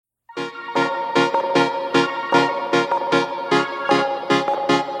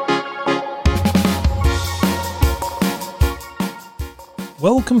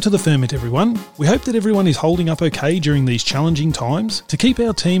Welcome to The Ferment, everyone. We hope that everyone is holding up okay during these challenging times. To keep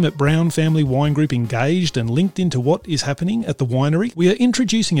our team at Brown Family Wine Group engaged and linked into what is happening at the winery, we are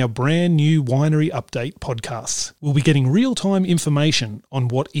introducing our brand new Winery Update podcasts. We'll be getting real-time information on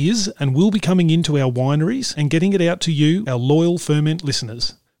what is and will be coming into our wineries and getting it out to you, our loyal Ferment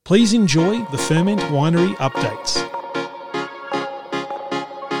listeners. Please enjoy the Ferment Winery Updates.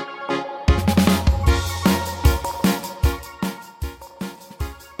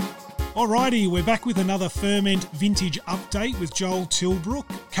 Alrighty, we're back with another Ferment Vintage Update with Joel Tilbrook.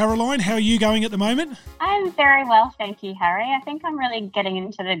 Caroline, how are you going at the moment? I'm very well, thank you, Harry. I think I'm really getting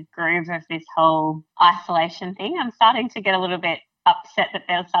into the groove of this whole isolation thing. I'm starting to get a little bit upset that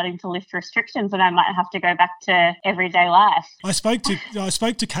they're starting to lift restrictions and I might have to go back to everyday life. I spoke to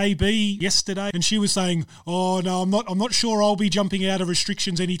KB yesterday and she was saying, "Oh no, I'm not sure I'll be jumping out of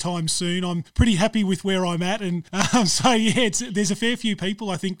restrictions anytime soon. I'm pretty happy with where I'm at." And so yeah, there's a fair few people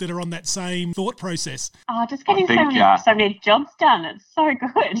I think that are on that same thought process. Oh, just getting so many jobs done. It's so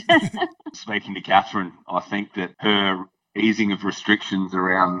good. Speaking to Catherine, I think that her easing of restrictions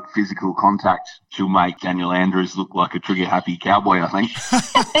around physical contact, she'll make Daniel Andrews look like a trigger-happy cowboy, I think.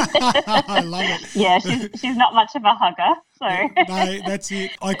 I love it. Yeah, she's not much of a hugger. So. No, that's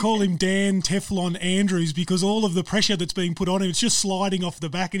it. I call him Dan Teflon Andrews because all of the pressure that's being put on him, it's just sliding off the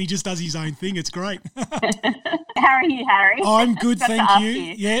back and he just does his own thing. It's great. How are you, Harry? I'm good, thank you.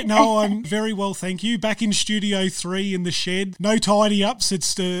 Yeah, no, I'm very well, thank you. Back in Studio 3 in the shed. No tidy-ups.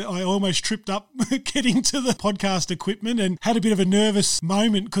 I almost tripped up getting to the podcast equipment and had a bit of a nervous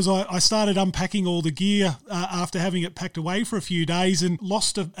moment because I started unpacking all the gear after having it packed away for a few days and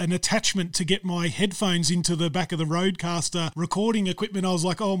lost an attachment to get my headphones into the back of the Rodecaster recording equipment. I was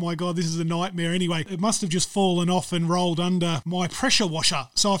like, oh my God, this is a nightmare. Anyway, it must have just fallen off and rolled under my pressure washer.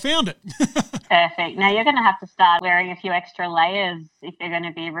 So I found it. Perfect. Now you're going to have to start wearing a few extra layers if you're going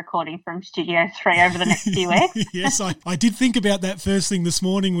to be recording from Studio 3 over the next few weeks. Yes, I did think about that first thing this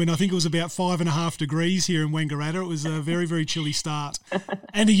morning when I think it was about 5.5 degrees here in Wangaratta. It was a very, very chilly start.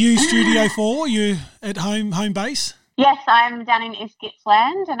 And are you Studio 4? You at home base? Yes, I'm down in East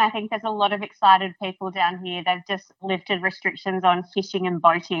Gippsland and I think there's a lot of excited people down here. They've just lifted restrictions on fishing and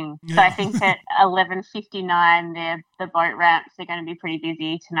boating. Yeah. So I think at 11:59 the boat ramps are going to be pretty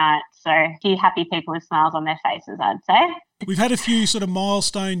busy tonight. So a few happy people with smiles on their faces, I'd say. We've had a few sort of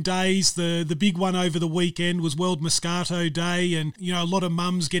milestone days. The big one over the weekend was World Moscato Day and, you know, a lot of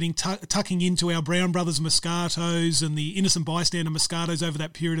mums getting tucking into our Brown Brothers Moscatos and the innocent bystander Moscatos over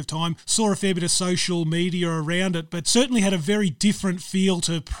that period of time. Saw a fair bit of social media around it, but certainly had a very different feel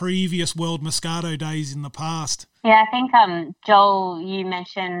to previous World Moscato Days in the past. Yeah, I think, Joel, you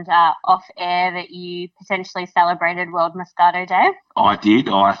mentioned off air that you potentially celebrated World Moscato Day. I did.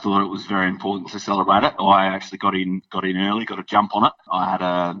 I thought it was very important to celebrate it. I actually got in early, got a jump on it. I had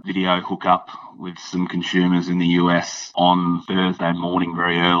a video hookup with some consumers in the US on Thursday morning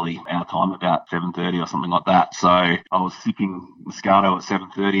very early, our time, about 7:30 or something like that. So I was sipping Moscato at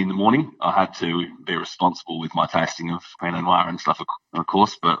 7:30 in the morning. I had to be responsible with my tasting of Pinot Noir and stuff, of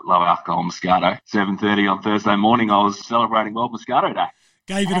course, but low alcohol Moscato. 7:30 on Thursday morning, I was celebrating World Moscato Day.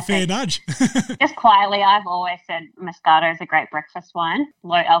 Gave it a fair nudge. Just quietly, I've always said Moscato is a great breakfast wine.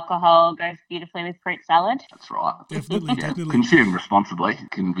 Low alcohol, goes beautifully with fruit salad. That's right. Definitely. Consume responsibly. It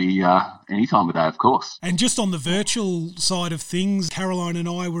can be any time of day, of course. And just on the virtual side of things, Caroline and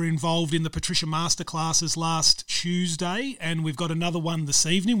I were involved in the Patricia Masterclasses last Tuesday, and we've got another one this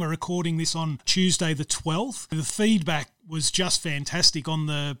evening. We're recording this on Tuesday the 12th. The feedback was just fantastic on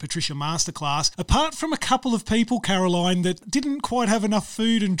the Patricia Masterclass, apart from a couple of people, Caroline, that didn't quite have enough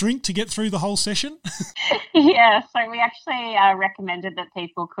food and drink to get through the whole session. Yeah, so we actually recommended that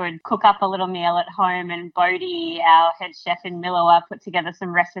people could cook up a little meal at home, and Bodhi, our head chef in Milawa, put together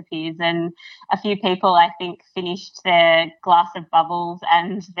some recipes, and a few people, I think, finished their glass of bubbles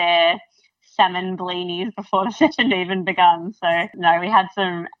and their salmon blinis before the session even begun. So, no, we had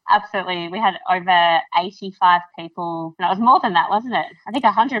over 85 people. No, it was more than that, wasn't it? I think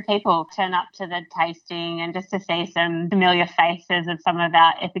 100 people turn up to the tasting, and just to see some familiar faces of some of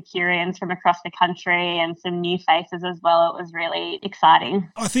our Epicureans from across the country and some new faces as well. It was really exciting.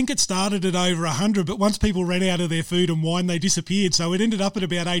 I think it started at over 100, but once people ran out of their food and wine, they disappeared. So it ended up at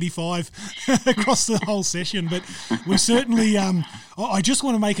about 85 across the whole session. But we certainly, I just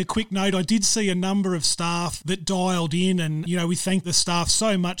want to make a quick note. I did see a number of staff that dialed in, and, you know, we thank the staff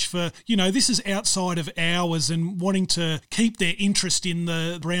so much much for, this is outside of hours and wanting to keep their interest in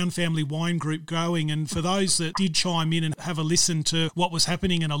the Brown Family Wine Group going. And for those that did chime in and have a listen to what was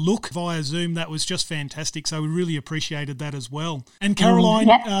happening and a look via Zoom, that was just fantastic. So we really appreciated that as well. And Caroline,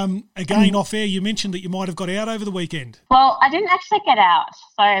 again, off air, you mentioned that you might have got out over the weekend. Well, I didn't actually get out.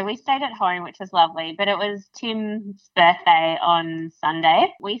 So we stayed at home, which was lovely, but it was Tim's birthday on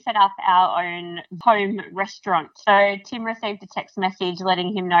Sunday. We set up our own home restaurant. So Tim received a text message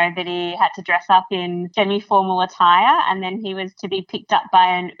letting him know that he had to dress up in semi-formal attire, and then he was to be picked up by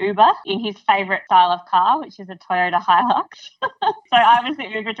an Uber in his favourite style of car, which is a Toyota Hilux. So I was the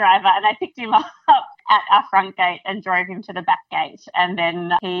Uber driver, and I picked him up at our front gate and drove him to the back gate. And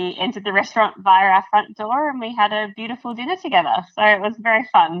then he entered the restaurant via our front door and we had a beautiful dinner together. So it was very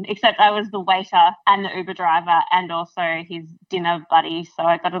fun, except I was the waiter and the Uber driver and also his dinner buddy. So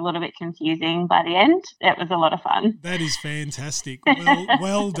it got a little bit confusing by the end. It was a lot of fun. That is fantastic.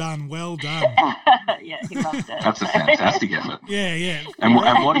 Well done. Yeah, he loved it. That's a fantastic effort. Yeah. And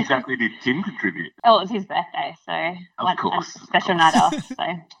what exactly did Tim contribute? Oh, it was his birthday. So of course, a special night off. So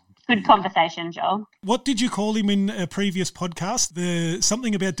good conversation, Joel. What did you call him in a previous podcast?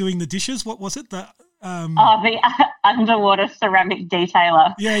 Something about doing the dishes. What was it? The underwater ceramic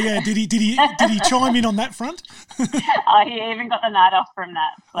detailer. Yeah. Did he chime in on that front? He even got the night off from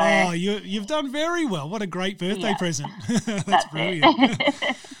that. So. Oh, you've done very well. What a great birthday present. That's brilliant.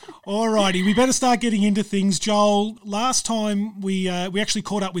 All righty, we better start getting into things. Joel, last time we actually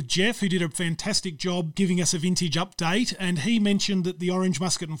caught up with Jeff, who did a fantastic job giving us a vintage update, and he mentioned that the Orange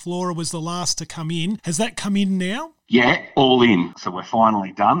Muscat and Flora was the last to come in. Has that come in now? Yeah, all in. So we're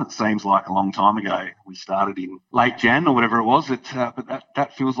finally done. It seems like a long time ago. We started in late Jan or whatever it was. But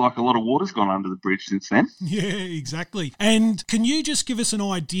that feels like a lot of water's gone under the bridge since then. Yeah, exactly. And can you just give us an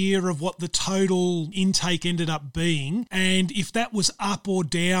idea of what the total intake ended up being and if that was up or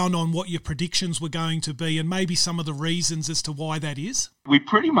down on what your predictions were going to be and maybe some of the reasons as to why that is? We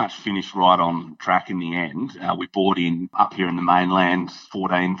pretty much finished right on track in the end. We bought in up here in the mainland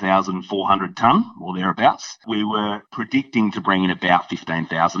 14,400 tonne or thereabouts. We were predicting to bring in about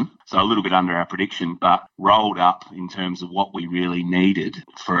 15,000, so a little bit under our prediction, but rolled up in terms of what we really needed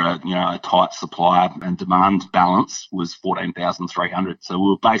for a tight supply and demand balance was 14,300. So we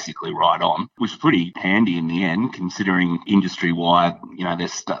were basically right on, which was pretty handy in the end, considering industry-wide,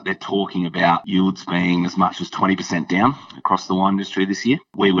 they're talking about yields being as much as 20% down across the wine industry this year.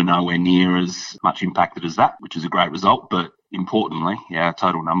 We were nowhere near as much impacted as that, which is a great result, but importantly, our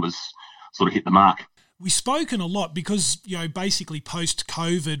total numbers sort of hit the mark. We've spoken a lot because, basically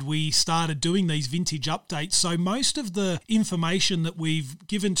post-COVID, we started doing these vintage updates. So most of the information that we've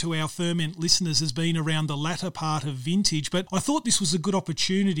given to our Ferment listeners has been around the latter part of vintage. But I thought this was a good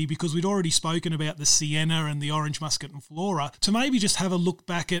opportunity because we'd already spoken about the Sienna and the Orange Muscat and Flora to maybe just have a look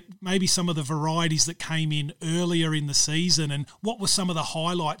back at maybe some of the varieties that came in earlier in the season and what were some of the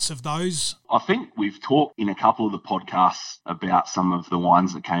highlights of those. I think we've talked in a couple of the podcasts about some of the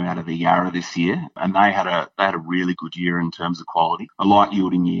wines that came out of the Yarra this year, and they had a really good year in terms of quality. A light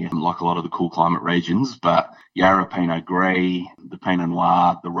yielding year, like a lot of the cool climate regions, but Yarra Pinot Gris, the Pinot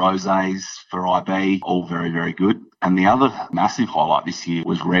Noir, the Rosés for IB, all very, very good. And the other massive highlight this year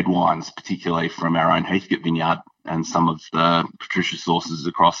was red wines, particularly from our own Heathcote vineyard and some of the Patricia sources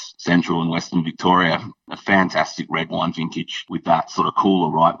across central and western Victoria. A fantastic red wine vintage with that sort of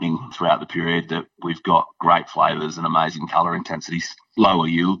cooler ripening throughout the period that we've got great flavours and amazing colour intensities. Lower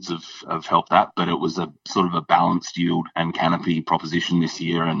yields have helped that, but it was a sort of a balanced yield and canopy proposition this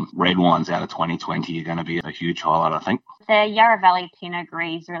year, and red wines out of 2020 are going to be a huge highlight, I think. The Yarra Valley Pinot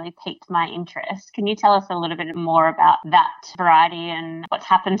Gris really piqued my interest. Can you tell us a little bit more about that variety and what's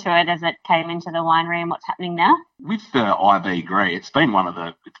happened to it as it came into the winery and what's happening now? With the IB Gris, it's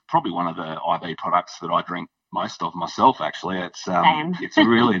probably one of the IB products that I drink most of myself, actually. It's a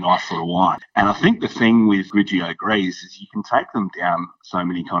really nice sort of wine. And I think the thing with Grigio Gris is you can take them down so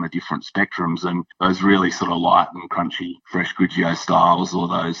many kind of different spectrums, and those really sort of light and crunchy fresh Grigio styles or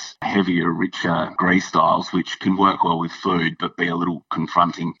those heavier, richer Gris styles, which can work well with food but be a little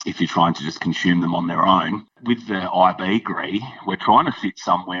confronting if you're trying to just consume them on their own. With the IB Gris, we're trying to sit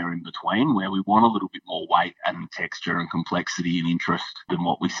somewhere in between where we want a little bit more weight and texture and complexity and interest than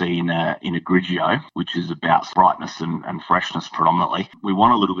what we see in a Grigio, which is about brightness and freshness predominantly. We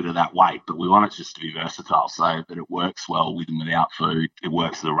want a little bit of that weight, but we want it just to be versatile so that it works well with and without food. It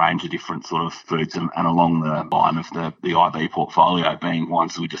works with a range of different sort of foods and along the line of the IB portfolio being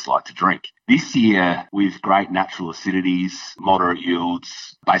wines that we just like to drink. This year, with great natural acidities, moderate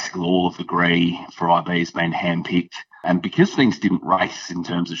yields, basically all of the Gris for IB has been hand-picked. And because things didn't race in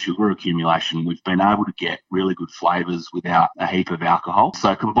terms of sugar accumulation, we've been able to get really good flavours without a heap of alcohol.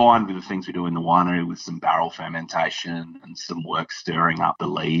 So combined with the things we do in the winery with some barrel fermentation and some work stirring up the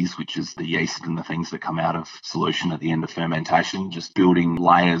lees, which is the yeast and the things that come out of solution at the end of fermentation, just building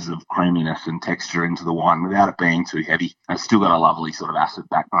layers of creaminess and texture into the wine without it being too heavy. And it's still got a lovely sort of acid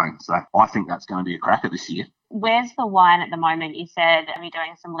backbone. So I think that's going to be a cracker this year. Where's the wine at the moment? You said you're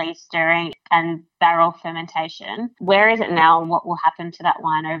doing some leaf stirring and barrel fermentation. Where is it now, and what will happen to that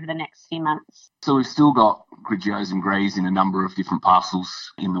wine over the next few months? So we've still got Grigios and Gries in a number of different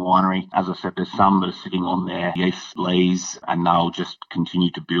parcels in the winery. As I said, there's some that are sitting on their yeast lees, and they'll just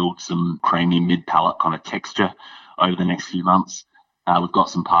continue to build some creamy mid-palate kind of texture over the next few months. We've got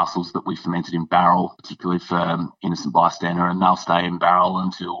some parcels that we fermented in barrel, particularly for Innocent Bystander, and they'll stay in barrel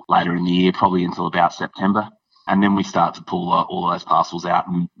until later in the year, probably until about September. And then we start to pull all of those parcels out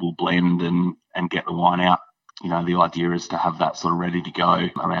and we'll blend and get the wine out. The idea is to have that sort of ready to go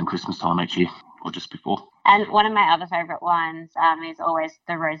around Christmas time each year or just before. And one of my other favourite wines is always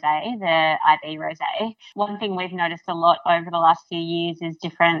the rosé, the IB rosé. One thing we've noticed a lot over the last few years is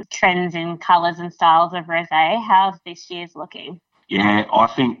different trends in colours and styles of rosé. How's this year's looking? Yeah, I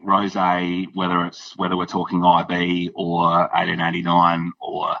think rosé, whether we're talking IB or 1889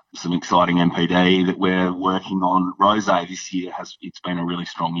 or some exciting MPD that we're working on, rosé this year it's been a really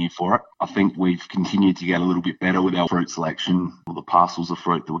strong year for it. I think we've continued to get a little bit better with our fruit selection, or the parcels of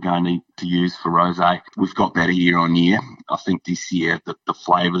fruit that we're going to use for rosé. We've got better year on year. I think this year the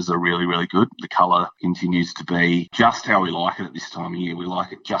flavours are really, really good. The colour continues to be just how we like it at this time of year. We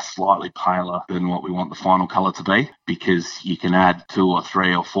like it just slightly paler than what we want the final colour to be, because you can add 2 or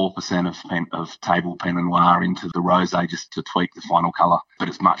 3 or 4% of table Pinot Noir into the rosé just to tweak the final colour, but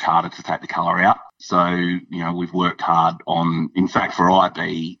it's much harder to take the colour out. So, we've worked hard on, in fact, for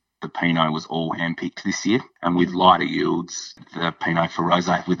IB, the Pinot was all hand-picked this year, and with lighter yields, the Pinot for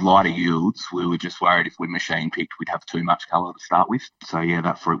rosé, with lighter yields, we were just worried if we machine-picked, we'd have too much colour to start with. So, yeah,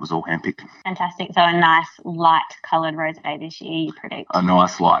 that fruit was all hand-picked. Fantastic. So a nice light-coloured rosé this year, you predict? A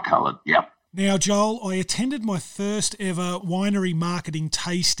nice light-coloured, yep. Now, Joel, I attended my first ever winery marketing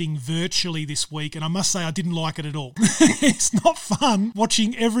tasting virtually this week, and I must say I didn't like it at all. It's not fun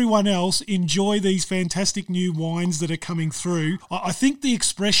watching everyone else enjoy these fantastic new wines that are coming through. I think the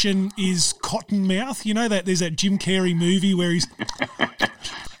expression is cotton mouth. You know that there's that Jim Carrey movie where he's...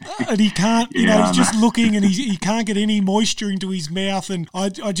 and he can't, he's just looking and he can't get any moisture into his mouth. And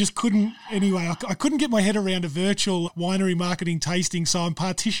I just couldn't, anyway, I couldn't get my head around a virtual winery marketing tasting, so I'm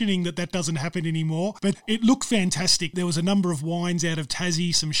partitioning that doesn't happen anymore. But it looked fantastic. There was a number of wines out of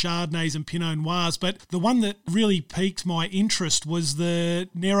Tassie, some Chardonnays and Pinot Noirs, but the one that really piqued my interest was the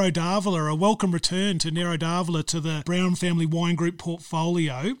Nero d'Avola, a welcome return to Nero d'Avola to the Brown Family Wine Group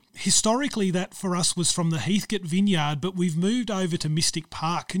portfolio. Historically, that for us was from the Heathcote Vineyard, but we've moved over to Mystic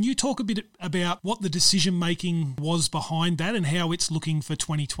Park. Can you talk a bit about what the decision-making was behind that and how it's looking for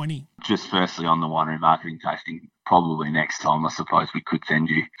 2020? Just firstly on the winery marketing tasting, probably next time I suppose we could send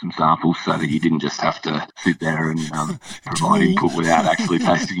you some samples so that you didn't just have to sit there and provide input without actually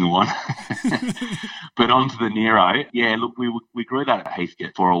tasting the wine. But on to the Nero. Yeah, look, we grew that at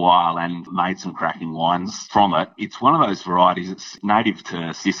Heathcote for a while and made some cracking wines from it. It's one of those varieties, it's native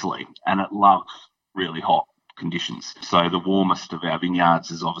to Sicily and it loves really hot conditions. So the warmest of our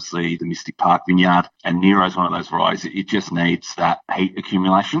vineyards is obviously the Mystic Park vineyard, and Nero is one of those varieties. It just needs that heat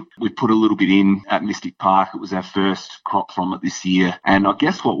accumulation. We put a little bit in at Mystic Park. It was our first crop from it this year. And I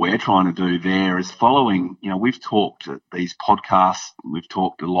guess what we're trying to do there is following, we've talked at these podcasts, we've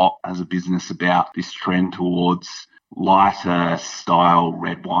talked a lot as a business about this trend towards lighter style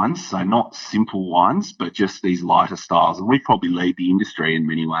red wines, so not simple wines, but just these lighter styles. And we probably lead the industry in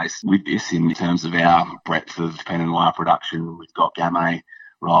many ways with this in terms of our breadth of Pinot Noir production. We've got Gamay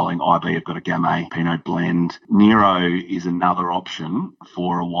rolling, IB have got a Gamay Pinot blend. Nero is another option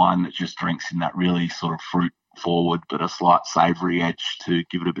for a wine that just drinks in that really sort of fruit forward but a slight savoury edge to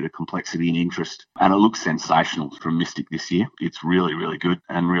give it a bit of complexity and interest. And it looks sensational from Mystic this year. It's really, really good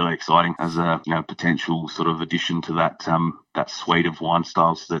and really exciting as a potential sort of addition to that suite of wine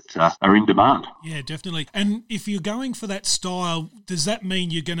styles that are in demand. Yeah, definitely. And if you're going for that style, does that mean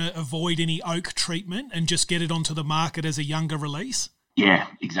you're going to avoid any oak treatment and just get it onto the market as a younger release? Yeah,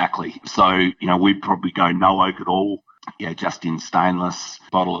 exactly. So, we'd probably go no oak at all. Yeah, just in stainless,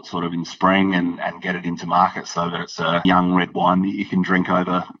 bottle it sort of in spring and get it into market so that it's a young red wine that you can drink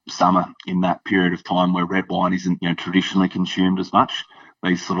over summer in that period of time where red wine isn't, traditionally consumed as much.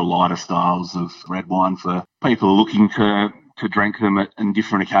 These sort of lighter styles of red wine for people looking to to drink them in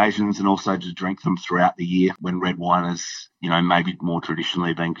different occasions, and also to drink them throughout the year when red wine is, maybe more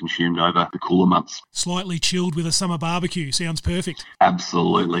traditionally being consumed over the cooler months. Slightly chilled with a summer barbecue. Sounds perfect.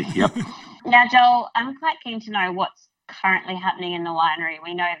 Absolutely, yep. Now, Joel, I'm quite keen to know what's currently happening in the winery.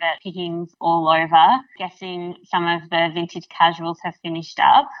 We know that picking's all over. Guessing some of the vintage casuals have finished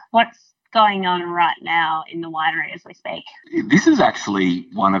up. What's going on right now in the winery as we speak? This is actually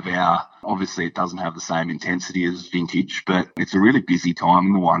one of our, obviously it doesn't have the same intensity as vintage, but it's a really busy time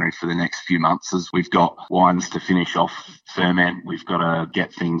in the winery for the next few months as we've got wines to finish off ferment. We've got to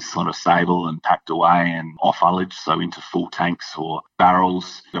get things sort of stable and packed away and off ullage, so into full tanks or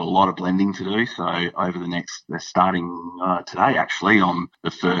barrels. Got a lot of blending to do. So over the next, they're starting today actually on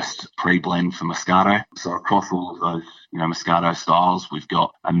the first pre-blend for Moscato. So across all of those, Moscato styles, we've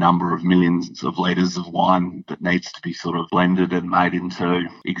got a number of millions of litres of wine that needs to be sort of blended and made into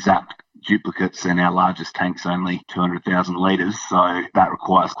exact duplicates, and our largest tank's only 200,000 litres, so that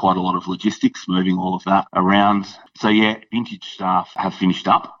requires quite a lot of logistics, moving all of that around. So yeah, vintage staff have finished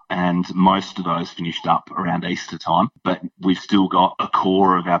up, and most of those finished up around Easter time, but we've still got a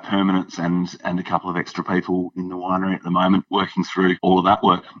core of our permanents and a couple of extra people in the winery at the moment working through all of that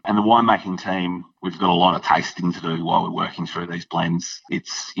work. And the winemaking team, we've got a lot of tasting to do while we're working through these blends.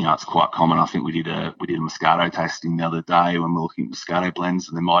 It's quite common. I think we did a Moscato tasting the other day when we were looking at Moscato blends,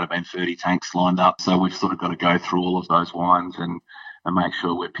 and there might have been 30 tanks lined up. So we've sort of got to go through all of those wines and make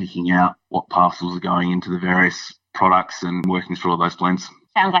sure we're picking out what parcels are going into the various products and working through all those blends.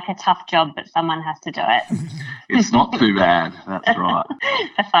 Sounds like a tough job, but someone has to do it. It's not too bad. That's right.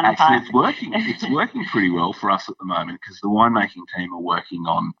 The fun part. It's working. It's working pretty well for us at the moment because the winemaking team are working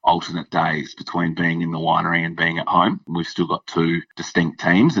on alternate days between being in the winery and being at home. We've still got two distinct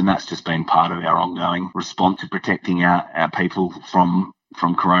teams, and that's just been part of our ongoing response to protecting our people from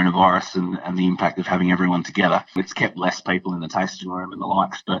coronavirus and the impact of having everyone together. It's kept less people in the tasting room and the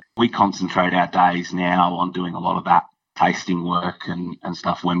likes, but we concentrate our days now on doing a lot of that tasting work and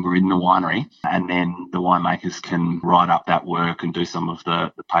stuff when we're in the winery, and then the winemakers can write up that work and do some of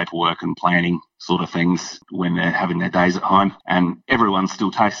the paperwork and planning sort of things when they're having their days at home. And everyone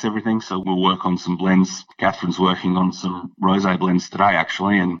still tastes everything, so we'll work on some blends. Catherine's working on some rosé blends today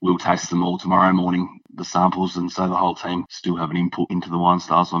actually, and we'll taste them all tomorrow morning, the samples, and so the whole team still have an input into the wine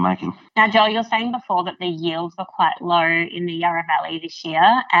styles we're making. Now, Joel, you're saying before that the yields were quite low in the Yarra Valley this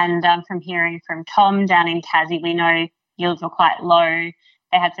year, and from hearing from Tom down in Tassie, we know yields were quite low.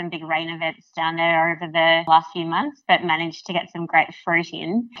 They had some big rain events down there over the last few months, but managed to get some great fruit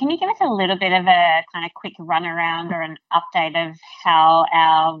in. Can you give us a little bit of a kind of quick run around or an update of how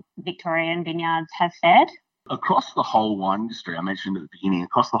our Victorian vineyards have fared? Across the whole wine industry, I mentioned at the beginning,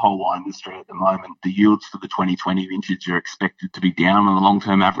 across the whole wine industry at the moment, the yields for the 2020 vintage are expected to be down on the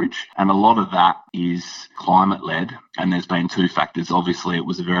long-term average. And a lot of that is climate-led. And there's been two factors. Obviously, it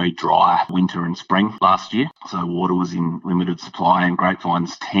was a very dry winter and spring last year. So water was in limited supply, and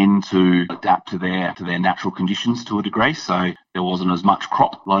grapevines tend to adapt to their natural conditions to a degree. So there wasn't as much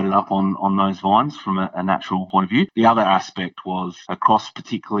crop loaded up on those vines from a natural point of view. The other aspect was across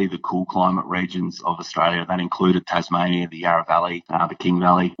particularly the cool climate regions of Australia. That included Tasmania, the Yarra Valley, the King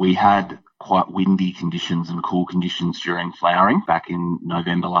Valley. We had quite windy conditions and cool conditions during flowering back in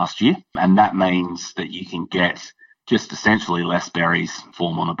November last year. And that means that you can get just essentially less berries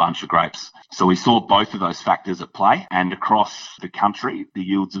form on a bunch of grapes. So we saw both of those factors at play, and across the country, the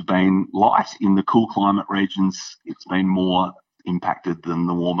yields have been light. In the cool climate regions, it's been more impacted than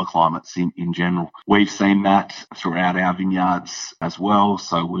the warmer climates in general. We've seen that throughout our vineyards as well.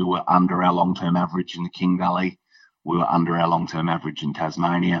 So we were under our long-term average in the King Valley. We were under our long-term average in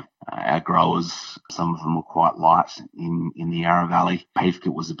Tasmania. Our growers, some of them were quite light in the Yarra Valley.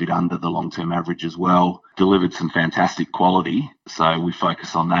 Heathcote was a bit under the long-term average as well. Delivered some fantastic quality, so we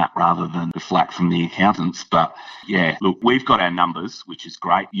focus on that rather than the flack from the accountants. But yeah, look, we've got our numbers, which is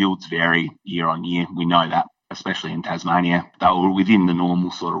great. Yields vary year on year. We know that, especially in Tasmania. They were within the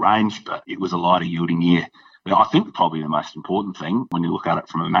normal sort of range, but it was a lighter yielding year. But I think probably the most important thing when you look at it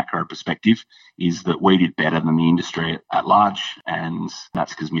from a macro perspective is that we did better than the industry at large, and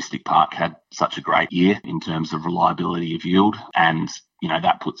that's because Mystic Park had such a great year in terms of reliability of yield, and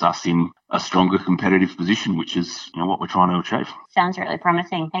that puts us in a stronger competitive position, which is what we're trying to achieve. Sounds really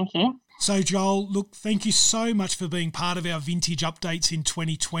promising. Thank you. So, Joel, look, thank you so much for being part of our vintage updates in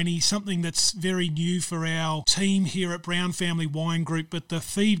 2020, something that's very new for our team here at Brown Family Wine Group, but the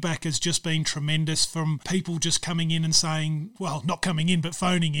feedback has just been tremendous from people just coming in and saying, well, not coming in, but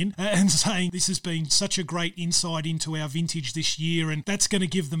phoning in and saying this has been such a great insight into our vintage this year, and that's going to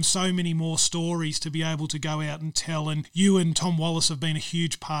give them so many more stories to be able to go out and tell, and you and Tom Wallace have been a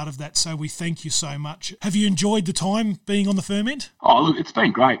huge part of that, so we thank you so much. Have you enjoyed the time being on the ferment? Oh, look, it's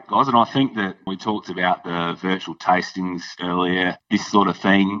been great, guys, and I think that we talked about the virtual tastings earlier, this sort of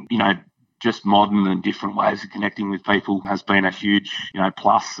thing, just modern and different ways of connecting with people has been a huge,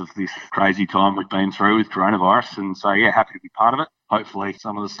 plus of this crazy time we've been through with coronavirus. And so, yeah, happy to be part of it. Hopefully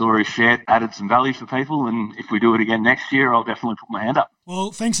some of the stories shared added some value for people. And if we do it again next year, I'll definitely put my hand up.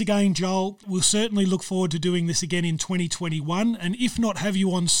 Well, thanks again, Joel. We'll certainly look forward to doing this again in 2021. And if not, have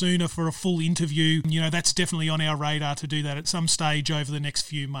you on sooner for a full interview. That's definitely on our radar to do that at some stage over the next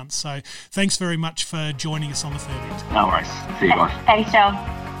few months. So thanks very much for joining us on the ferment. No worries. See you guys. Thanks, Joel.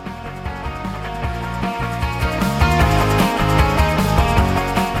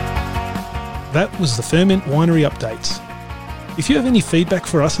 That was the Ferment Winery Updates. If you have any feedback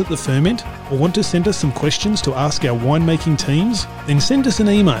for us at the Ferment or want to send us some questions to ask our winemaking teams, then send us an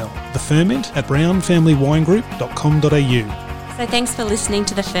email, theferment@brownfamilywinegroup.com.au. So thanks for listening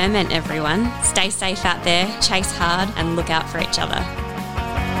to The Ferment, everyone. Stay safe out there, chase hard and look out for each other.